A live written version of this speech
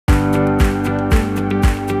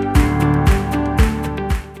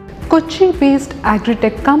Kochi-based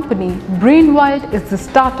Agritech company Brainwired is the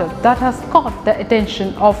startup that has caught the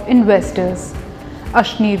attention of investors.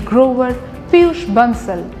 Ashneer Grover, Peyush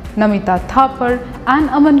Bansal, Namita Thapar and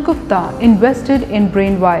Aman Gupta invested in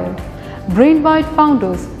Brainwired. Brainwired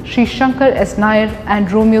founders Sreeshankar S. Nair and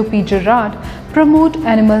Romeo P. Jerard promote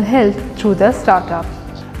animal health through their startup.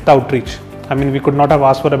 The outreach. I mean, we could not have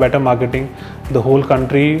asked for a better marketing. The whole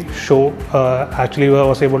country actually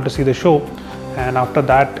was able to see the show, and after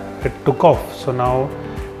that it took off. So now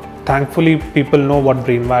thankfully people know what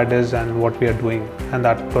Brainwired is and what we are doing, and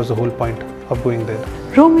that was the whole point of going there.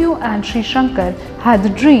 Romeo and Sreeshankar had the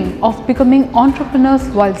dream of becoming entrepreneurs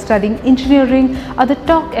while studying engineering at the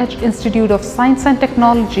TalkH Institute of Science and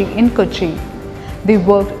Technology in Kochi. They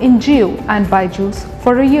worked in Jio and Byju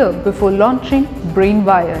for a year before launching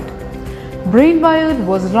Brainwired. Brainwired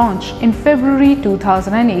was launched in February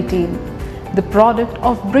 2018. The product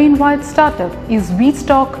of Brainwired Startup is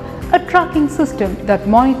WeSTOCK, a tracking system that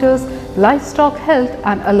monitors livestock health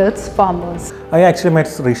and alerts farmers. I actually met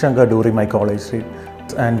Sreeshankar during my college,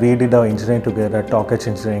 and we did our engineering together at TalkH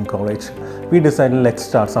Engineering College. We decided let's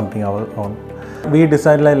start something our own. We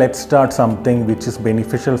decided let's start something which is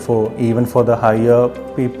beneficial for even for the higher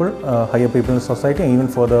people in society, and even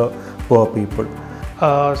for the poor people.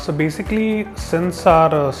 So basically, since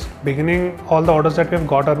our beginning, all the orders that we have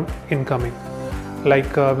got are incoming.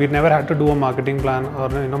 Like we never had to do a marketing plan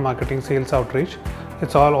or marketing sales outreach.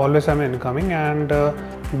 It's always incoming. And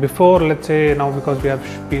before, let's say now, because we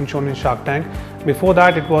have been shown in Shark Tank, before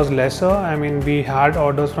that it was lesser. I mean, we had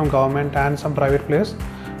orders from government and some private players,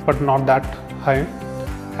 but not that high.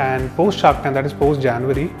 And post Shark Tank, that is post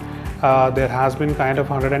January, there has been kind of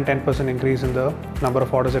 110% increase in the number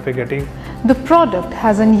of orders that we're getting. The product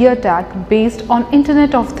has an ear tag based on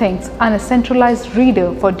Internet of Things and a centralized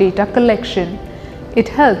reader for data collection. It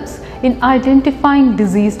helps in identifying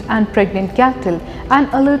diseased and pregnant cattle and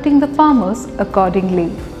alerting the farmers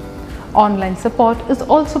accordingly. Online support is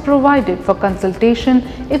also provided for consultation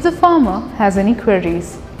if the farmer has any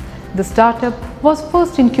queries. The startup was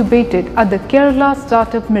first incubated at the Kerala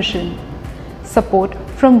Startup Mission. Support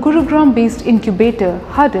from Gurugram-based incubator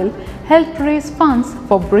Huddle helped raise funds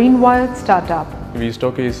for Brainwired Startup.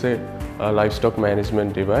 WeSTOCK is a livestock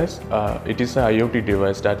management device. It is an IoT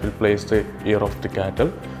device that will place the ear of the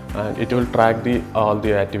cattle, and it will track all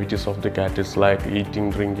the activities of the cattle like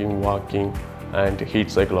eating, drinking, walking and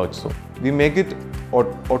heat cycle also. We make it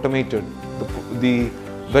automated. The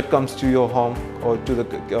vet comes to your home or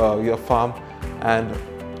to your farm and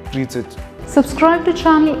treats it. Subscribe to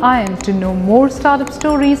channel IAM to know more startup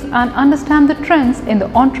stories and understand the trends in the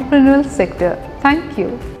entrepreneurial sector. Thank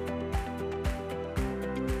you.